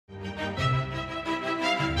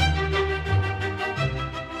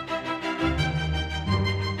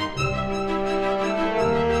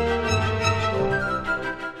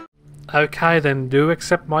Okay then, do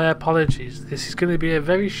accept my apologies. This is going to be a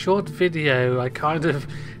very short video. I kind of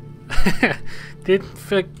didn't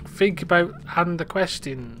think about adding the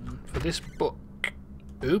question for this book.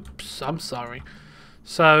 Oops, I'm sorry.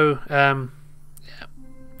 So, yeah.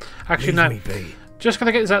 Actually, no. Just going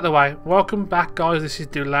to get this out of the way. Welcome back, guys. This is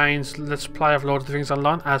Dulayne's Let's Play of Lord of the Rings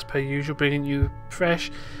Online, as per usual, bringing you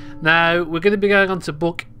fresh. Now, we're going to be going on to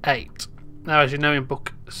Book 8. Now, as you know, in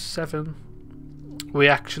Book 7, we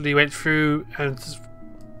actually went through and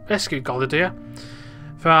rescued Golidir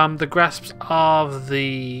from the grasps of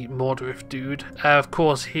the Mordorith dude. Of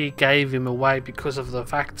course, he gave him away because of the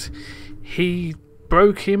fact he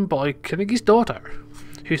broke him by killing his daughter,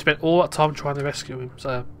 who spent all that time trying to rescue him.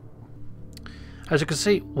 So, as you can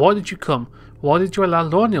see, why did you come? Why did you allow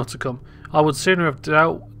Lorniel to come? I would sooner have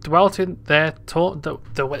dwelt in there,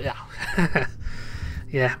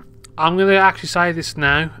 yeah. I'm going to actually say this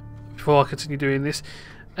now, before I continue doing this.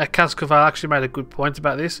 Cascavel actually made a good point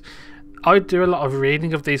about this. I do a lot of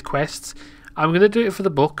reading of these quests. I'm going to do it for the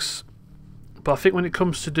books, but I think when it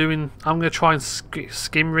comes to doing, I'm going to try and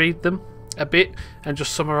skim read them a bit and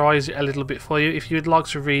just summarise it a little bit for you. If you'd like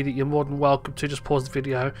to read it, you're more than welcome to just pause the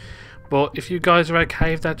video. But if you guys are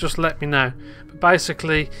okay with that, just let me know. But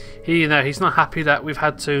basically, he's not happy that we've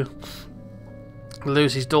had to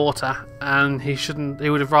lose his daughter, and he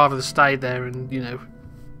would have rather stayed there and,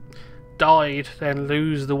 died than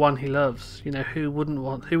lose the one he loves. Who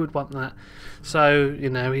would want that? So,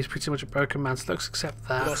 he's pretty much a broken man, so let's accept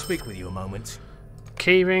that. Could I speak with you a moment?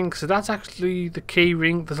 Key ring, so that's actually the key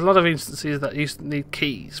ring. There's a lot of instances that used to need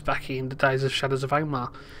keys back in the days of Shadows of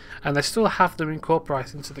Angmar, and they still have them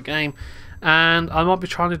incorporated into the game, and I might be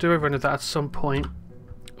trying to do a run of that at some point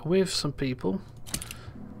with some people,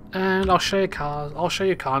 and I'll show you cars, I'll show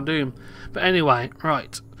you Khan Doom. But anyway,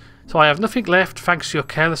 right, so I have nothing left thanks to your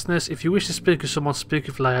carelessness. If you wish to speak with someone, speak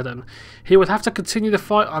with Laodan. He would have to continue the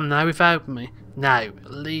fight on now without me. Now,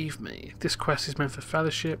 leave me. This quest is meant for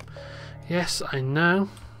fellowship. Yes, I know.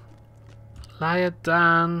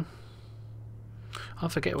 Laodan. I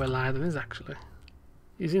forget where Laodan is actually.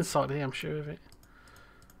 He's inside here, I'm sure of it.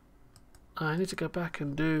 I need to go back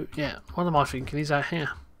and do... Yeah, what am I thinking? He's out here.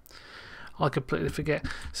 I completely forget.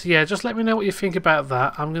 So yeah, just let me know what you think about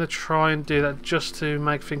that. I'm going to try and do that just to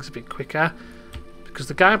make things a bit quicker, because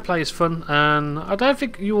the gameplay is fun, and I don't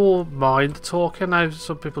think you all mind talking. I know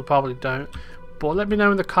some people probably don't, but let me know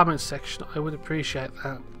in the comments section. I would appreciate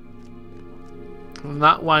that. And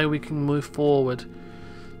that way we can move forward.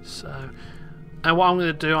 So, and what I'm going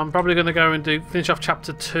to do, I'm probably going to go and finish off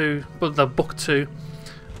chapter 2, but the book 2,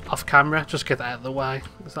 off camera. Just get that out of the way.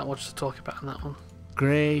 There's not much to talk about in that one.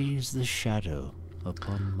 Grey is the shadow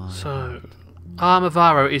upon my... So,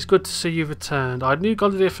 Armavaro, it's good to see you've returned. I knew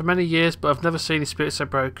Golidir for many years, but I've never seen his spirit so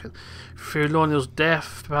broken. Through Lorniel's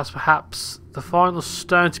death, perhaps the final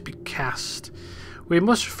stone to be cast. We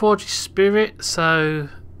must forge his spirit, so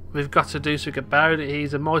we've got to do something about it.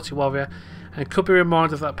 He's a mighty warrior, and could be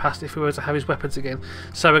reminded of that past if we were to have his weapons again.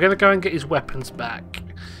 So we're going to go and get his weapons back.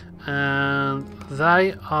 And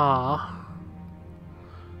they are...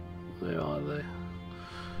 Where are they?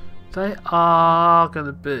 They are going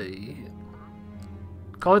to be...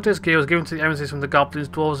 Golidir's gear was given to the emissaries from the goblins,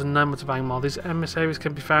 dwarves and nomads of Angmar. These emissaries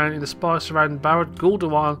can be found in the spires surrounding Barad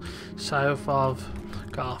Gulduwan, south of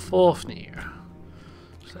Garforfnir.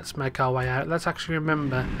 So let's make our way out. Let's actually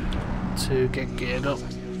remember to get geared up.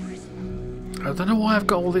 I don't know why I've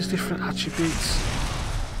got all these different attributes.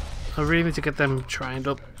 I really need to get them trained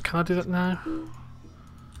up. Can I do that now?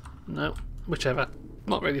 No, whichever.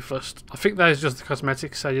 Not really fussed. I think those are just the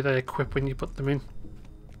cosmetics, so they equip when you put them in.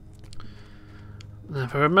 Now,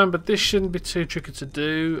 if I remember, this shouldn't be too tricky to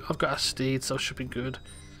do. I've got a steed, so it should be good.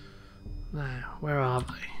 Now, where are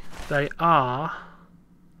they? They are...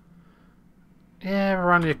 Yeah,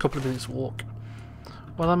 we're only a couple of minutes walk.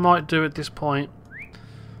 What I might do at this point...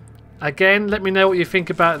 Again, let me know what you think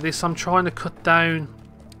about this. I'm trying to cut down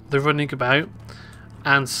the running about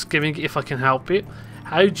and skimming it if I can help it.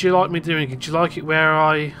 How do you like me doing it? Do you like it where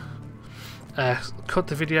I cut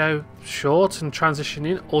the video short and transition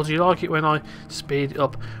in, or do you like it when I speed it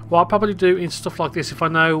up? What I'll probably do in stuff like this, if I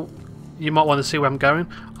know you might want to see where I'm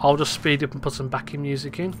going, I'll just speed up and put some backing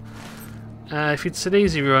music in. If it's an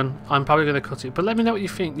easy run, I'm probably going to cut it. But let me know what you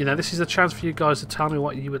think. This is a chance for you guys to tell me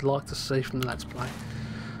what you would like to see from the Let's Play.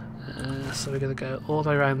 So we're going to go all the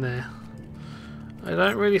way around there. I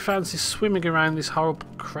don't really fancy swimming around this horrible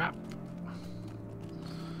crap.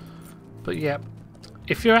 But yeah,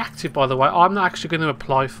 if you're active, by the way, I'm not actually going to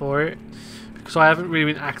apply for it because I haven't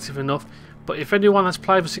really been active enough. But if anyone has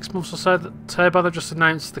played for 6 months or so, Turbo just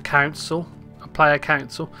announced the council, a player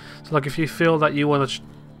council. So like if you feel that you want to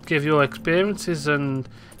give your experiences and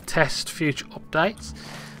test future updates,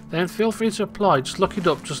 then feel free to apply. Just look it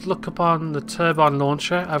up. Just look up on the Turbine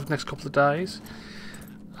launcher over the next couple of days.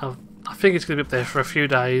 I think it's going to be up there for a few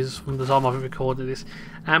days from the time I've recorded this,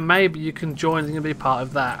 and maybe you can join and be part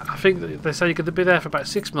of that. I think they say you're going to be there for about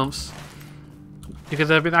 6 months. You're going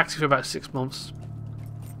to have been active for about 6 months.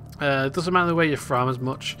 It doesn't matter where you're from as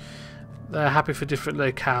much. They're happy for different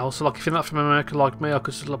locales. So, like, if you're not from America like me, I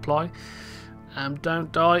could still apply.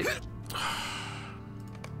 Don't die.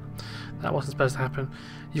 That wasn't supposed to happen.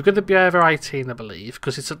 You've got to be over 18, I believe,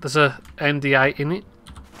 because there's a NDA in it.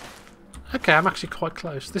 Okay, I'm actually quite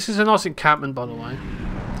close. This is a nice encampment, by the way,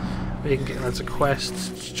 where you can get loads of quests.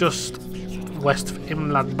 It's just west of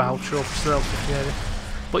Landroval.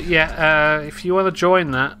 But yeah, if you want to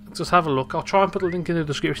join that, just have a look. I'll try and put a link in the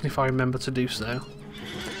description if I remember to do so.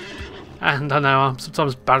 And I know I'm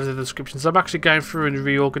sometimes bad with the descriptions. I'm actually going through and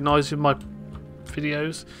reorganising my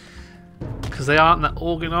videos because they aren't that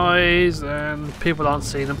organised and people aren't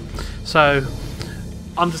seeing them. So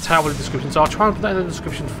I'm just terrible with the description. So I'll try and put that in the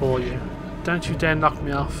description for you. Don't you dare knock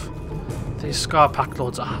me off. These Scar Pack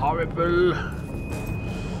Lords are horrible.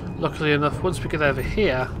 Luckily enough, once we get over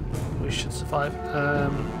here, we should survive.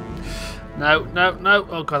 No.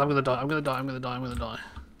 Oh god, I'm gonna die. I'm gonna die.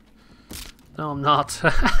 No, I'm not.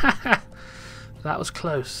 That was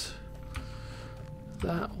close.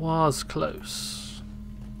 That was close.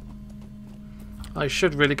 I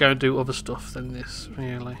should really go and do other stuff than this,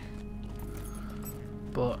 really.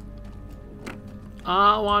 But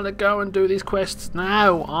I want to go and do these quests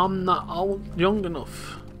now. I'm not young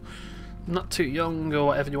enough. I'm not too young, or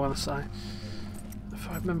whatever you want to say. If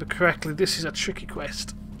I remember correctly, this is a tricky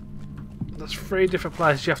quest. There's 3 different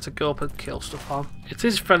places you have to go up and kill stuff on. It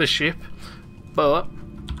is Fellowship, but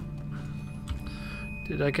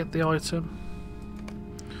did I get the item?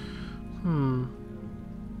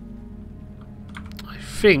 I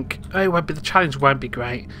think it won't be. The challenge won't be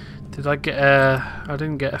great. Did I get a? I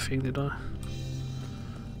didn't get a thing, did I?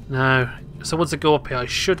 No. So once I go up here, I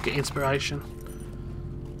should get inspiration.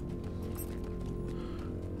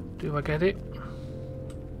 Do I get it?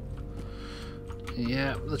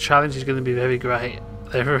 Yeah, the challenge is going to be very great.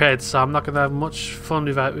 They're red, so I'm not going to have much fun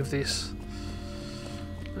with this.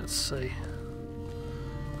 Let's see.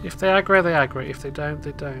 If they aggro, they aggro. If they don't,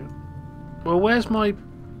 they don't. Well, where's my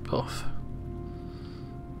buff?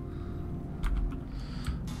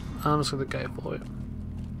 I'm just going to go for it.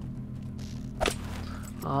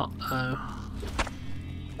 Uh-oh.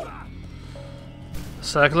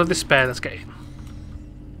 Circle of Despair, let's get in.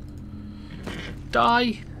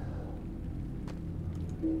 Die!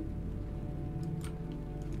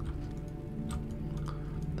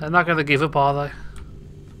 They're not going to give up, are they?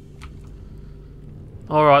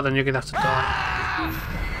 Alright, then you're going to have to die.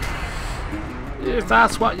 If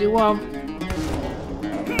that's what you want.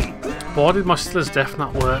 Why did my Stiller's Death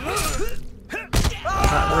not work?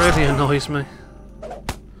 That really annoys me.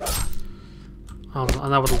 Oh, I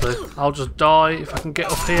know what I'll do. I'll just die if I can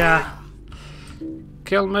get up here.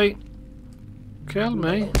 Kill me. Kill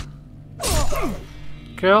me.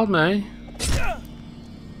 Kill me.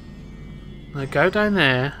 Now go down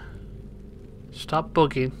there. Stop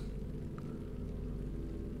bugging.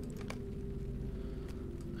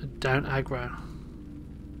 And don't aggro.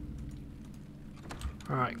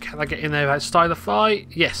 Alright, can I get in there without starting the fight?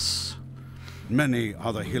 Yes. Many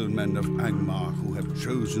are the hillmen of Angmar who have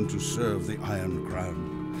chosen to serve the Iron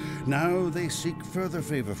Crown. Now they seek further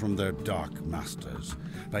favor from their dark masters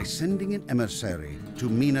by sending an emissary to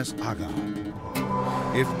Minas Aga.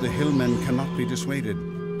 If the hillmen cannot be dissuaded,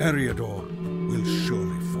 Eriador will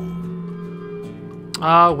surely fall.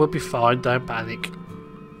 Ah, we'll be fine, don't panic.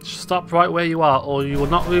 Just stop right where you are or you will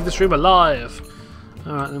not leave this room alive.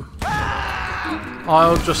 Alright then.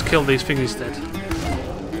 I'll just kill these things instead.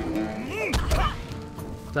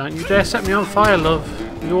 Don't you dare set me on fire, love.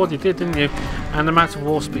 You already did, didn't you? And the amount of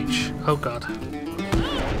war speech. Oh god.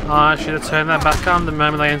 I should have turned that back on the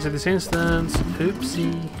moment I entered this instance.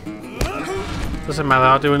 Oopsie. Doesn't matter,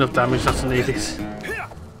 I'll do enough damage not to need it.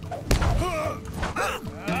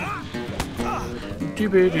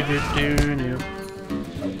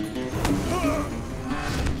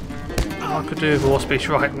 I could do with war speech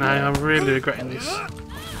right now. I'm really regretting this.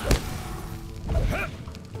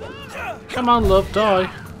 Come on, love, die.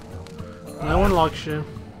 No one likes you.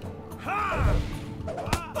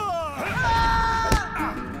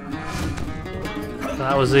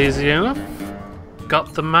 That was easy enough.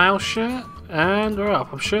 Got the mail shirt, and we're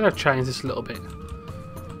up. I'm sure they've changed this a little bit.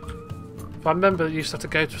 If I remember, you used to have to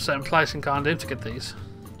go to a certain place in Cardiff to get these.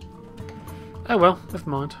 Oh well, never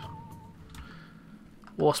mind.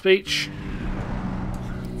 War speech.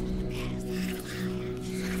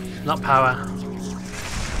 not power.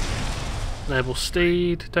 Enable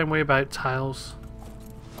Steed. Don't worry about Tails.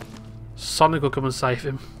 Sonic will come and save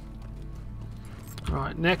him.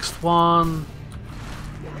 Right, next one.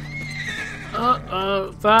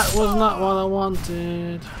 Uh-oh, that was not what I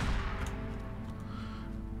wanted.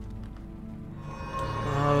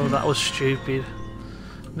 Oh, that was stupid.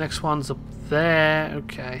 Next one's up there.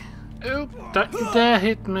 Okay. Oh, don't you dare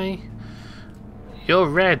hit me. You're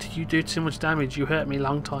red. You do too much damage. You hurt me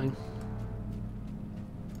long time.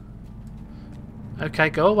 Okay,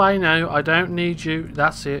 go away now. I don't need you.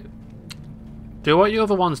 That's it. Do what your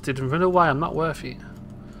other ones did and run away. I'm not worthy.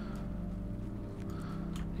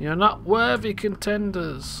 You're not worthy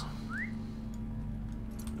contenders.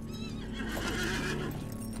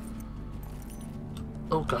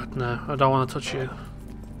 Oh god, no. I don't want to touch you.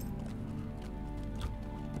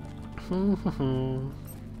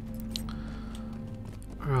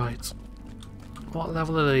 Right. What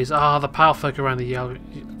level are these? Ah, the power folk around the yellow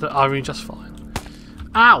that are in just fine.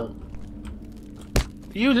 Ow!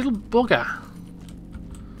 You little bugger.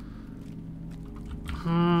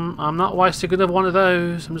 I'm not wasting another one of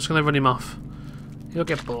those. I'm just going to run him off. He'll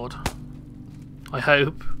get bored. I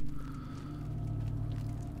hope.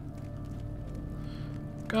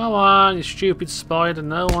 Go on, you stupid spider.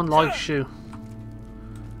 No one likes you.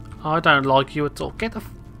 I don't like you at all. Get the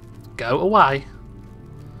go away.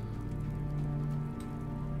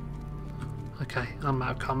 Okay, I'm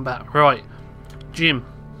out of combat. Right, Jim.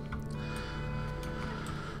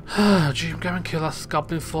 Jim, go and kill that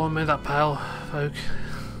goblin for me, that pale folk.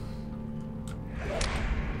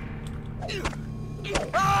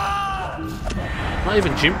 Not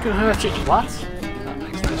even Jim can hurt it. What? That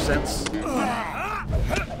makes no sense.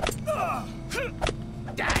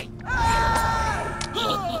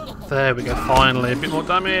 There we go, finally. A bit more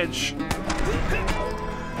damage.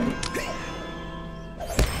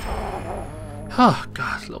 Oh,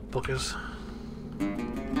 God, little buggers.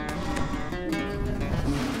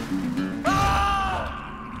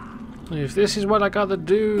 If this is what I gotta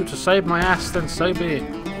do to save my ass, then so be it.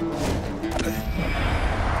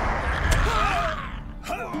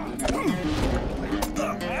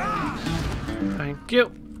 Thank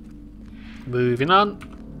you. Moving on.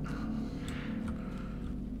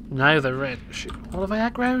 Now the red. Shoot. What have I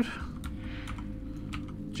aggroed?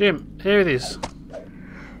 Jim, here it is.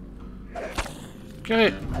 Get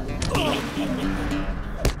it.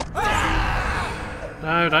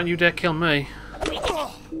 No, don't you dare kill me.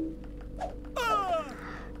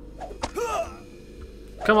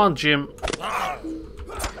 Come on, Jim.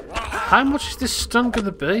 How much is this stun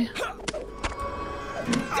gonna be?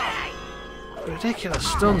 Ridiculous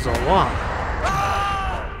stuns or what?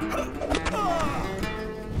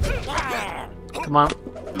 Come on.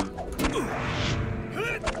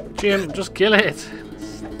 Jim, just kill it.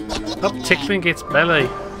 Stop tickling its belly.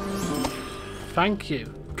 Thank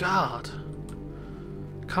you. God.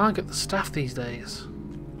 Can't get the staff these days.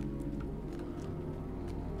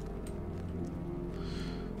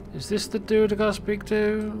 Is this the dude I gotta speak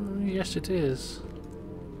to? Yes, it is.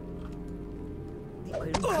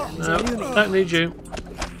 No, don't need you.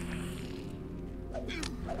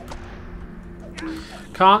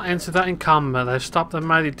 Can't enter that in combat. They've stopped and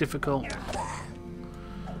made it difficult.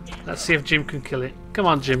 Let's see if Jim can kill it. Come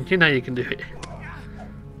on, Jim. You know you can do it.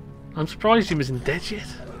 I'm surprised Jim isn't dead yet.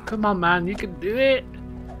 Come on, man. You can do it.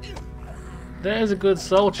 There's a good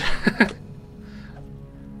soldier.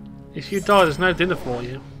 If you die, there's no dinner for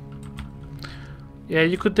you. Yeah,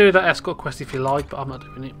 you could do that escort quest if you like, but I'm not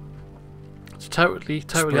doing it. It's totally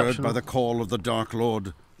Spurred optional. by the call of the Dark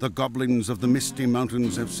Lord, the goblins of the Misty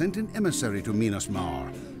Mountains have sent an emissary to Minas Mar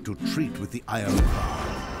to treat with the Iron Crown.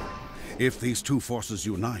 If these two forces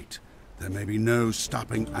unite, there may be no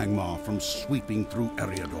stopping Angmar from sweeping through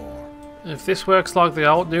Eriador. If this works like the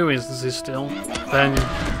old new instances still, then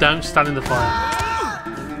don't stand in the fire.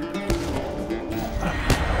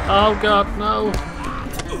 Oh god, no!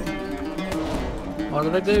 What are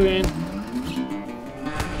they doing?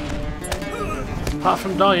 Apart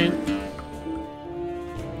from dying.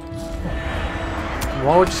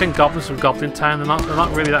 Why would you send goblins from Goblin Town? They're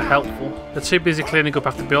not really that helpful. They're too busy cleaning up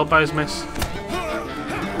after Bilbo's mess.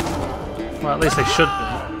 Well, at least they should be.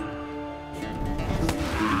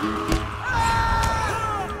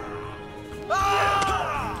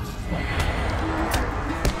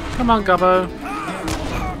 Come on, Gobbo.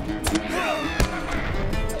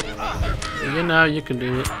 You know you can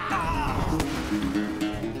do it.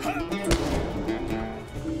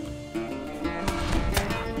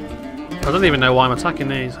 I don't even know why I'm attacking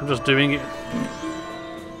these. I'm just doing it.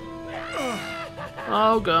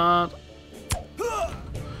 Oh god.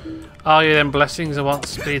 Oh yeah, then blessings are what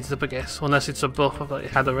speeds up, I guess. Unless it's a buff I thought you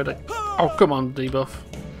had already. Oh, come on, debuff.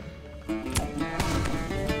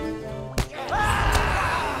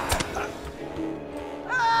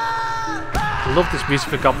 I love this music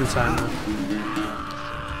for Goblin Town now.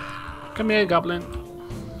 Come here, Goblin.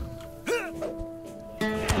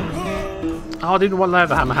 Oh, I didn't want to have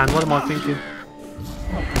the hammer hand. What am I thinking?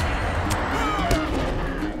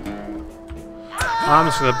 I'm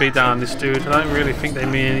just going to beat down this dude. I don't really think they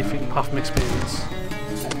mean anything apart from experience.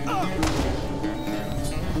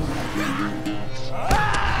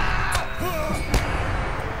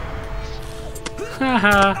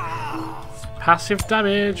 Haha. Passive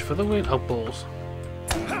damage for the win. Oh, balls.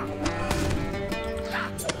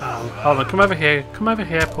 Hold on, come over here. Come over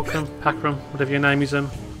here, Puckrum, Packrum, whatever your name is. And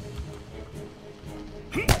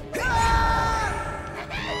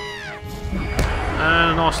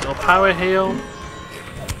a nice little power heal.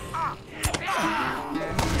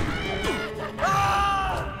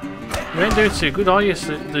 You ain't doing too good, are you,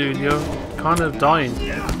 dude? You're kind of dying.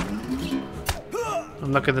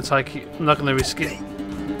 I'm not gonna take it. I'm not gonna risk it.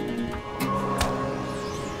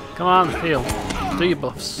 Come on, heal. Do your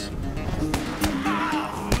buffs.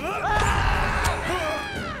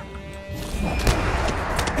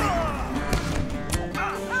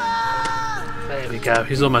 There we go.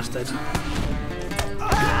 He's almost dead.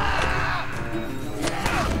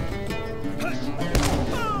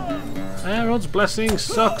 Harold's blessing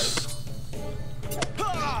sucks.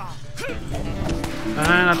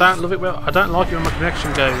 And I don't love it. Well, I don't like it when my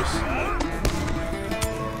connection goes.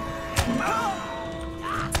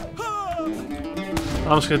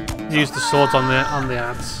 I'm just going to use the swords on the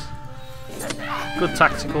ads. Good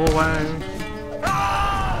tactic all round.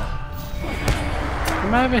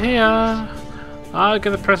 Come over here. I'll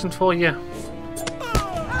get a present for you.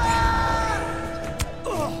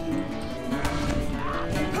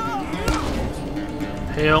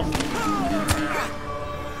 Heal.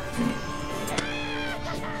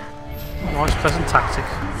 Nice pleasant tactic.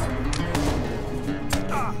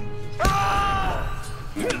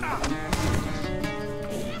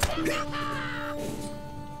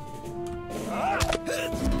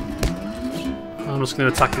 I'm just going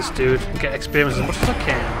to attack this dude and get experience as much as I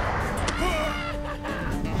can.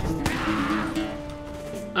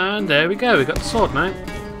 And there we go, we got the sword now.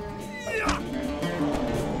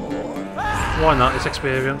 Why not? It's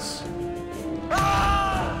experience. Come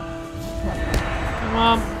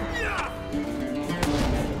on.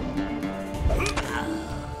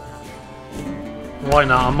 Why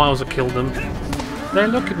not? I might as well kill them. They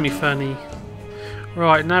look at me funny.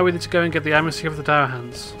 Right, now we need to go and get the amnesty of the Dower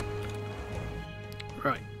Hands.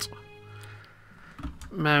 Right.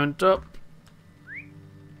 Mount up.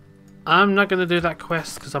 I'm not going to do that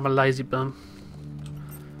quest because I'm a lazy bum.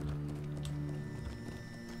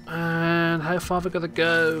 And how far have I got to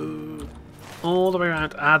go? All the way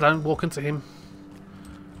around. Ah, don't walk into him.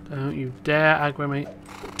 Don't you dare aggro me.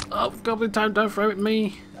 Oh, Goblin Town, don't throw at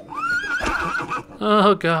me.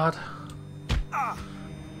 Oh, God.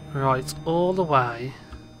 Right, all the way.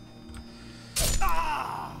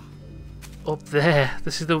 Up there.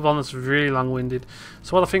 This is the one that's really long-winded.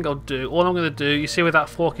 So what I think I'll do, all I'm going to do, you see where that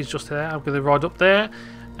fork is just there? I'm going to ride up there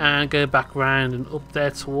and go back round and up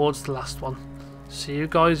there towards the last one. See you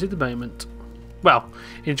guys in the moment. Well,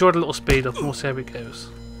 enjoy the little speed up and we'll see how it goes.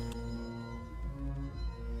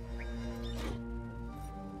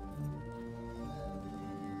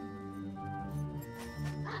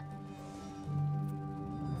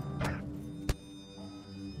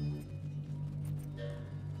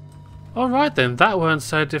 Alright then, that weren't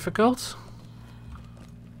so difficult.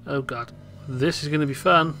 Oh god, this is going to be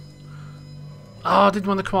fun. Oh, I didn't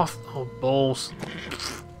want to come off. Oh, balls.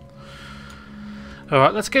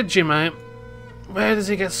 Alright, let's get Jim out. Where does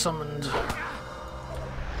he get summoned?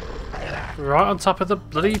 Right on top of the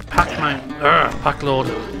bloody pack mount. Pack lord.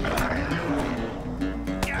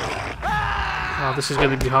 Oh, this is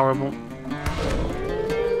going to be horrible.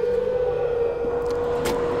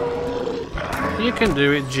 You can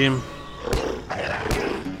do it, Jim.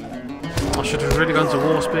 I should have really gone to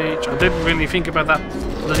war speech. I didn't really think about that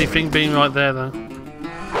bloody thing being right there, though.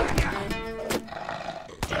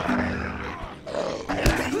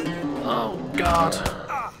 Oh, God.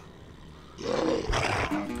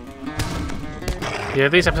 Yeah,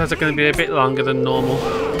 these episodes are going to be a bit longer than normal.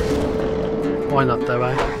 Why not, though,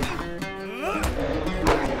 eh?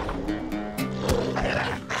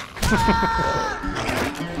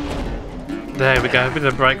 There we go, a bit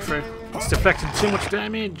of a breakthrough. It's deflected too much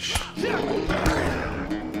damage.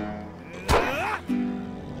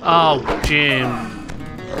 Oh, Jim.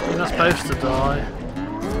 You're not supposed to die.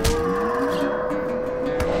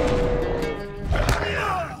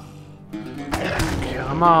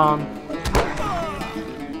 Come on.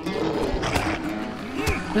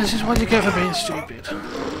 This is what you get for being stupid.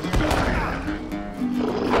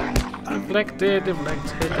 Deflected,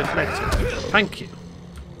 deflected, deflected. Thank you.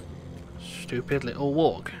 Stupid little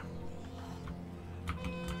walk.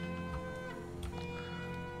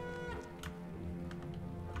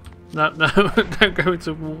 No, no, don't go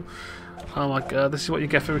into wall. Oh my god, this is what you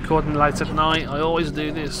get for recording late at night. I always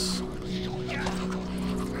do this.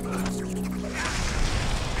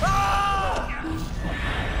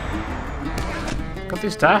 God,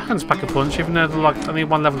 these Darkhans pack a punch even though they're like only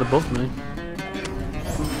one level above me.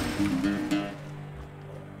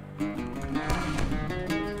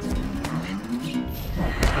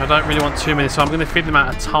 I don't really want too many, so I'm going to feed them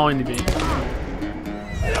out a tiny bit.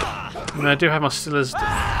 I mean, I do have my Stiller's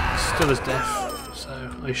death,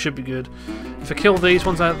 so I should be good. If I kill these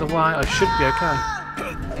ones out of the way, I should be okay.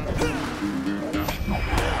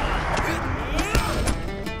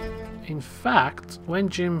 In fact, when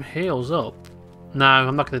Jim heals up... No,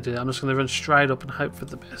 I'm not going to do that. I'm just going to run straight up and hope for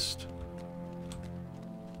the best.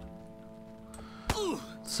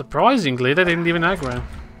 Surprisingly, they didn't even aggro.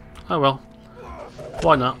 Oh well.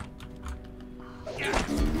 Why not?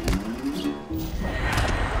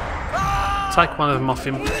 Take one of them off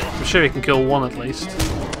him. I'm sure he can kill one at least.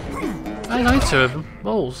 I know two of them.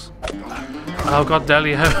 Balls. Oh god,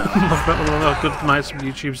 Delio. My good mates from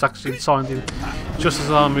YouTube's actually signed in just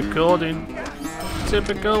as I'm recording.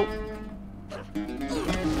 Typical.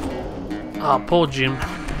 Ah, oh, poor Jim.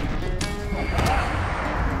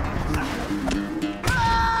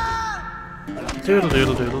 Doodle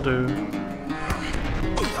doodle doodle doo.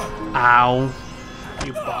 Ow.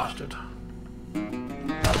 You bastard.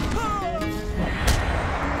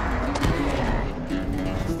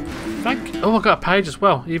 Thank you. Oh, I got a page as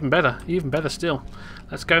well. Even better. Even better still.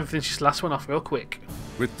 Let's go and finish this last one off real quick.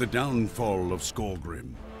 With the downfall of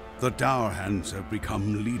Skorgrim, the Dour Hands have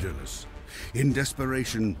become leaderless. In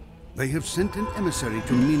desperation, they have sent an emissary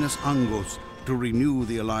to Minas Angos to renew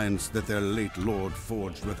the alliance that their late lord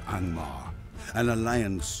forged with Angmar. An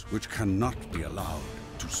alliance which cannot be allowed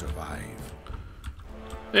to survive.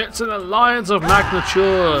 It's an alliance of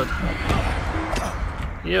magnitude.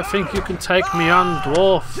 You think you can take me on,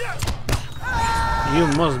 dwarf? You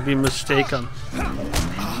must be mistaken.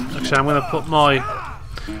 Actually, I'm going to put my...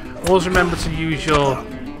 Always remember to use your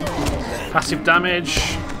passive damage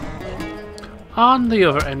on the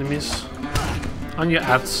other enemies. On your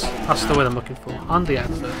ads. That's the word I'm looking for. On the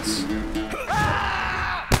adverts.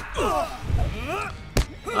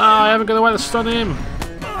 I haven't got a way to stun him.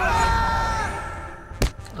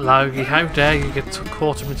 Logie, how dare you get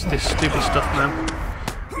caught up into this stupid stuff, man.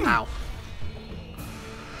 Ow.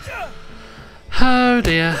 Oh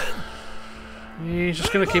dear. You're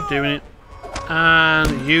just going to keep doing it.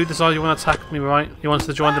 And you decide you want to attack me, right? You want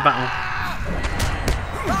to join the battle.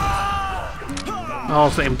 I'll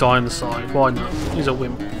just let him die on the side. Why not? He's a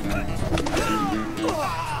wimp.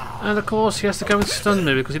 And of course he has to go and stun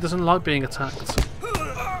me because he doesn't like being attacked.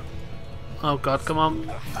 Oh god, come on.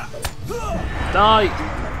 Die!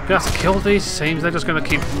 We have to kill these teams, they're just going to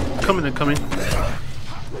keep coming and coming.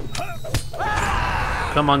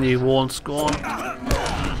 Come on, you worn scorn.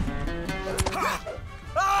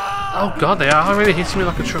 Oh god, they are really hitting me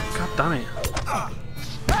like a truck. God damn it.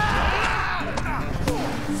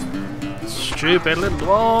 Stupid little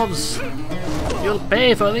dwarves! You'll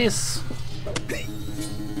pay for this!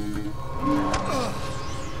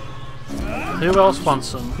 Who else wants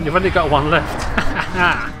some? You've only got one left.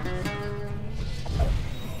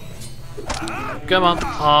 Come on.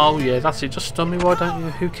 Oh yeah, that's it. Just stun me, why don't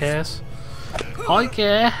you? Who cares? I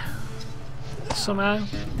care. Somehow.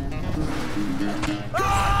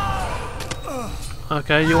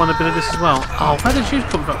 Okay, you want a bit of this as well? Oh, where did you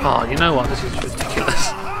come from? Oh, you know what? This is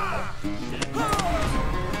ridiculous.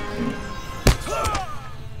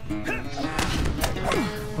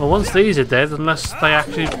 Well, once these are dead, unless they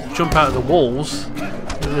actually jump out of the walls,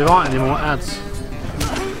 there aren't any more ads.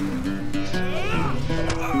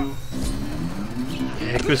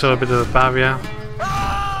 Yeah, give us all a bit of a barrier.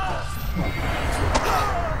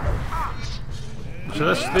 So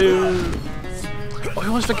let's do... Oh, I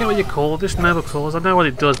always forget what you call this noble cause. I know what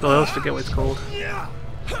it does, but I always forget what it's called.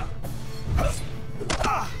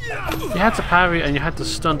 You had to parry and you had to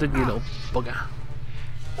stun, didn't you, little bugger?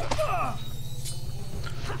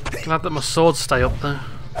 Glad that my swords stay up there.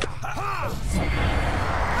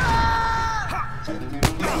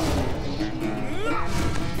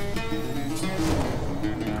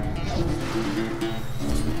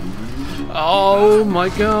 Oh my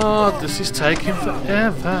god, this is taking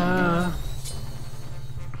forever.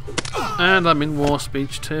 And I'm in war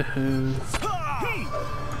speech too.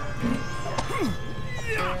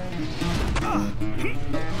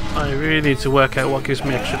 I really need to work out what gives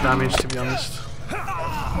me extra damage, to be honest.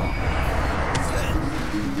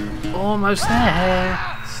 Almost there.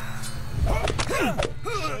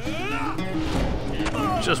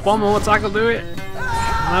 Just one more attack will do it.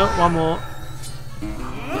 No, one more.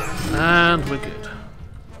 And we're good.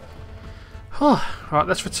 Right,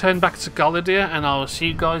 let's return back to Golidia and I'll see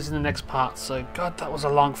you guys in the next part. So, God, that was a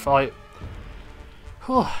long fight.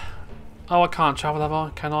 Oh, I can't travel, have I?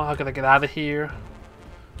 Can I? I gotta get out of here.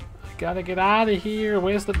 I gotta get out of here.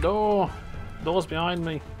 Where's the door? The door's behind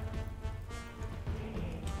me.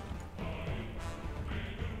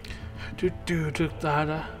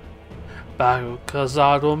 Barrel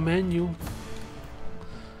Casado menu.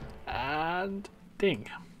 And ding.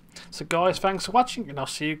 So guys, thanks for watching and I'll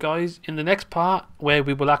see you guys in the next part where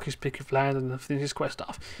we will actually speak of land and finish this quest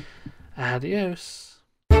off. Adios.